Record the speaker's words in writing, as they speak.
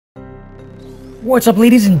What's up,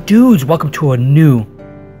 ladies and dudes? Welcome to a new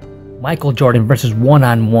Michael Jordan versus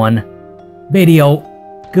one-on-one video.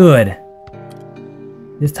 Good.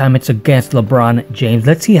 This time it's against LeBron James.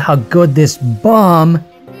 Let's see how good this bum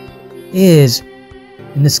is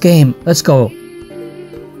in this game. Let's go.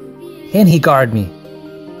 Can he guard me?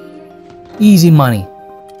 Easy money.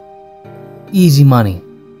 Easy money.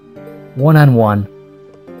 One-on-one.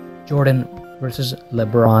 Jordan versus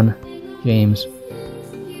LeBron James.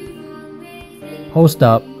 Post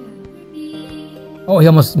up. Oh, he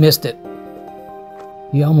almost missed it.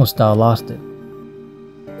 He almost lost it.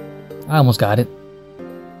 I almost got it.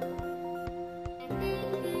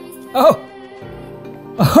 Oh!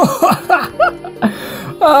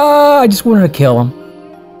 I just wanted to kill him.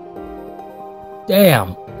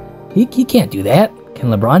 Damn. He can't do that. Can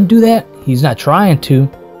LeBron do that? He's not trying to.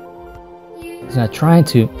 He's not trying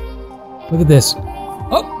to. Look at this.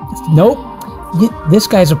 Oh, nope. This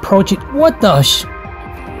guy's approaching. What the sh...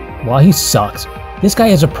 Wow, he sucks. This guy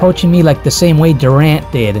is approaching me like the same way Durant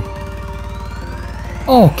did.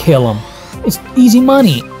 Oh, kill him. It's easy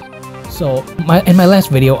money. So, in my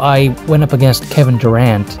last video, I went up against Kevin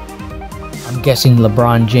Durant. I'm guessing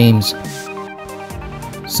LeBron James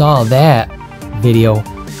saw that video,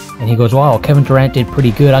 and he goes, wow, Kevin Durant did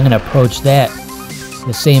pretty good. I'm going to approach that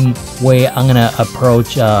the same way I'm going to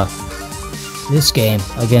approach this game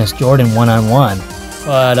against Jordan one-on-one.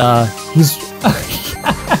 But he's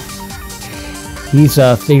he's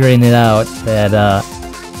figuring it out that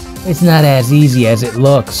it's not as easy as it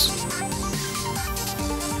looks.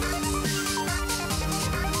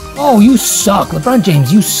 Oh, you suck. LeBron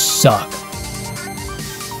James, you suck.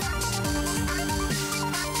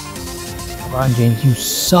 LeBron James, you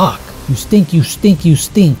suck. You stink, you stink, you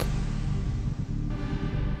stink.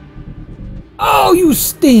 Oh, you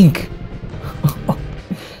stink.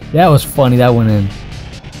 That was funny. That went in.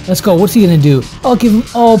 Let's go. What's he gonna do? I'll give him...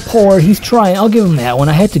 Oh, poor. He's trying. I'll give him that one.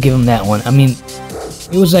 I had to give him that one. I mean,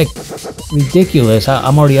 it was like ridiculous.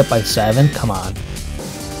 I'm already up by 7. Come on.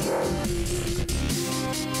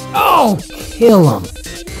 Oh, kill him.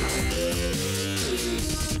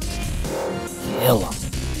 Kill him.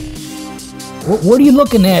 What are you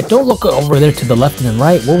looking at? Don't look over there to the left and the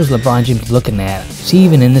right. What was LeBron James looking at? Is he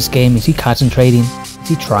even in this game? Is he concentrating? Is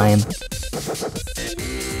he trying?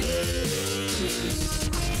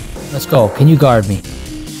 Let's go. Can you guard me?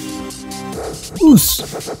 Oos.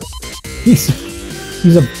 He's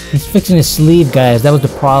fixing his sleeve, guys. That was the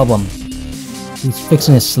problem. He's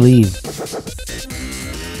fixing his sleeve.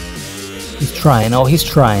 He's trying. Oh, he's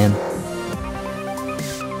trying.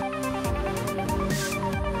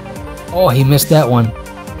 Oh, he missed that one.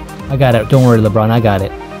 I got it. Don't worry, LeBron. I got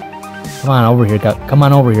it. Come on over here. Come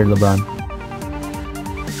on over here, LeBron.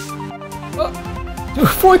 Dude,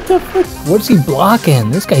 what the fuck? What's he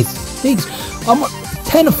blocking? This guy stinks. I'm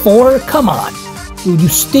 10-4. Come on, dude, you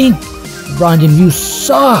stink. LeBron James, you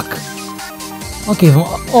suck. I'll give him.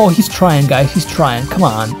 Oh, he's trying, guys. He's trying. Come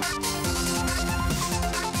on.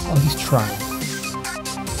 Oh, he's trying.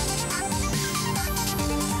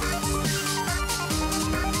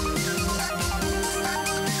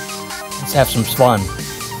 Let's have some fun.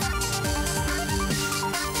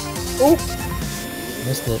 Oh,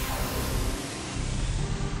 missed it.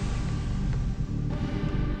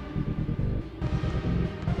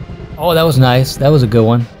 Oh, that was nice. That was a good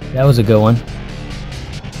one. That was a good one.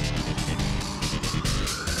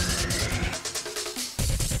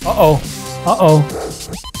 Uh-oh. Uh-oh.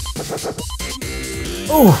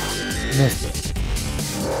 Oh, missed it.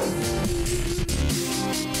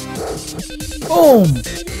 Boom.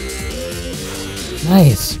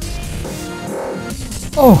 Nice.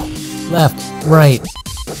 Oh, left, right.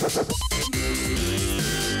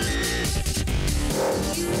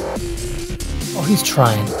 Oh, he's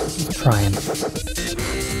trying. He's trying. Let's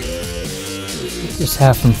just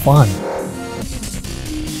have some fun.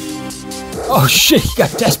 Oh shit, he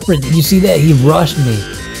got desperate. Did you see that? He rushed me.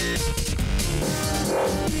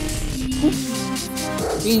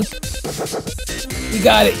 He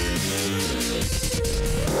got it.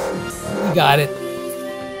 He got it.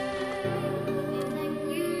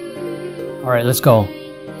 Alright, let's go.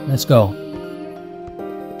 Let's go.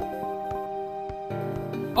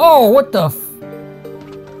 Oh, what the f...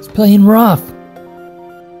 He's playing rough.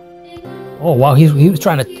 Oh, wow, he was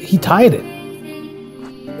trying to... He tied it.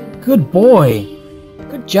 Good boy.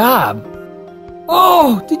 Good job.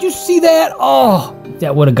 Oh, did you see that? Oh,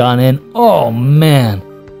 that would have gone in. Oh, man.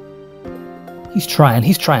 He's trying.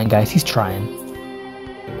 He's trying, guys. He's trying.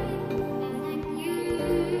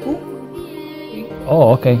 Ooh.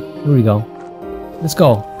 Oh, okay. Here we go. Let's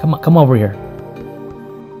go. Come on, come over here.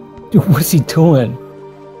 Dude, what's he doing?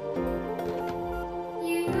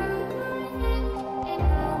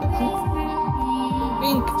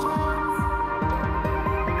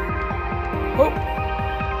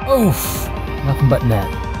 Oof. Nothing but net.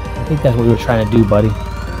 I think that's what we were trying to do, buddy.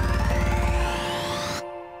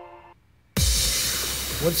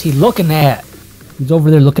 What's he looking at? He's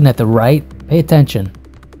over there looking at the right. Pay attention.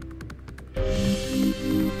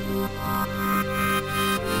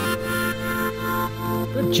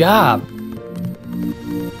 Good job.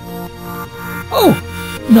 Oh!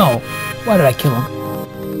 No. Why did I kill him?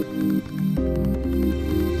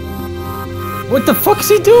 What the fuck is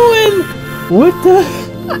he doing? What the...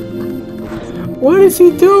 What is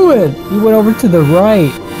he doing? He went over to the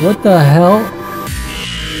right. What the hell?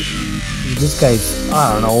 Dude, this guy's...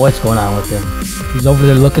 I don't know what's going on with him. He's over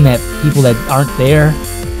there looking at people that aren't there.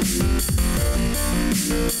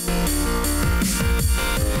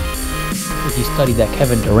 I think he studied that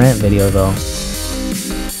Kevin Durant video, though.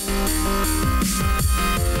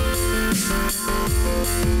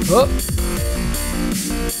 Oh!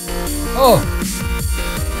 Oh!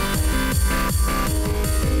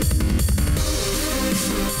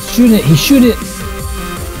 Shoot it! He shoot it!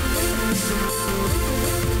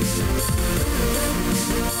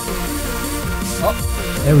 Oh!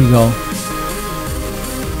 There we go.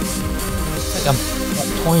 It's like I'm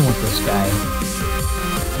toying with this guy.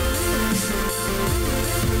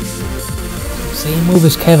 Same move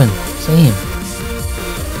as Kevin. Same.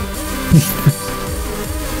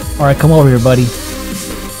 Alright, come over here, buddy.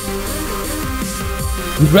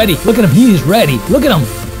 He's ready. Look at him. He is ready. Look at him.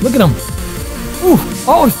 Look at him. Ooh.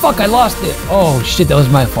 Oh, fuck. I lost it. Oh, shit. That was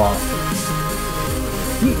my fault.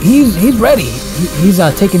 He's ready. He's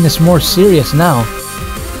taking this more serious now.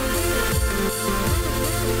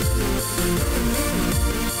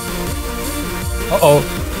 Uh-oh.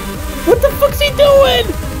 What the fuck's he doing?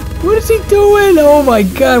 What is he doing? Oh my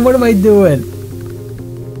god. What am I doing?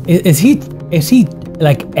 Is he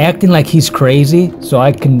like acting like he's crazy so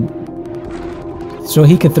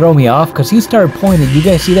he could throw me off? Because he started pointing. You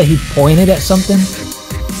guys see that he pointed at something?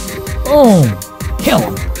 Boom! Kill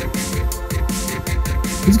him!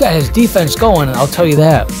 He's got his defense going, I'll tell you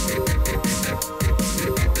that.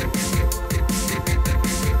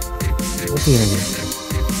 What's he gonna do?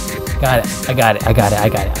 Got it. I got it. I got it. I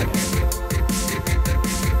got it. I got it.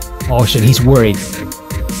 Oh shit, he's worried.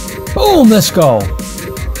 Boom! Let's go!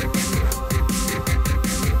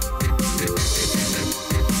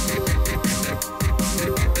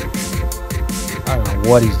 I don't know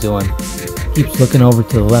what he's doing. Keeps looking over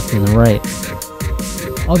to the left and the right.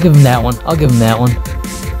 I'll give him that one. I'll give him that one.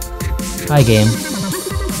 Hi, game.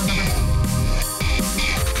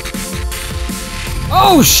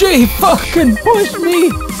 Oh shit, he fucking pushed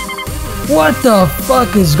me! What the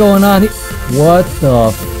fuck is going on? What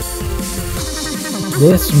the...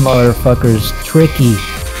 This motherfucker's tricky.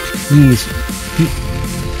 He's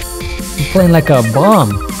playing like a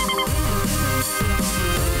bomb.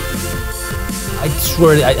 I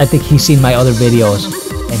swear, I think he's seen my other videos,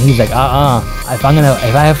 and he's like, if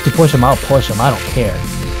I have to push him, I'll push him. I don't care.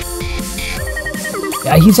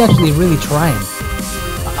 Yeah, he's actually really trying.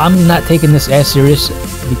 I'm not taking this as serious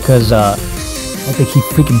because I think he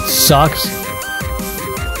freaking sucks,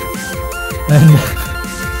 and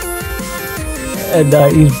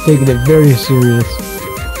he's taking it very serious.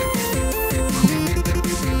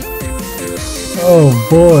 Oh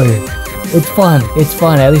boy. It's fun. It's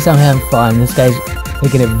fun. At least I'm having fun. This guy's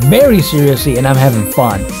taking it very seriously, and I'm having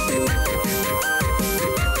fun.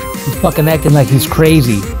 He's fucking acting like he's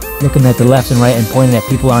crazy, looking at the left and right and pointing at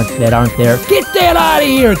people that aren't there. Get that out of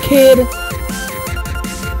here, kid!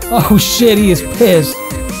 Oh shit, he is pissed.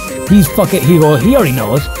 He's fucking. He already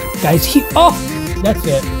knows, guys. Oh, that's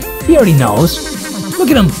it. He already knows. Look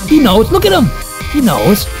at him. He knows. Look at him. He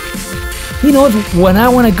knows. He knows when I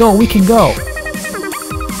want to go, we can go.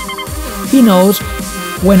 He knows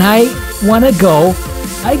when I want to go,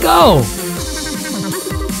 I go.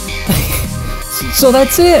 So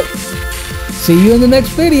that's it. See you in the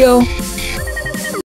next video.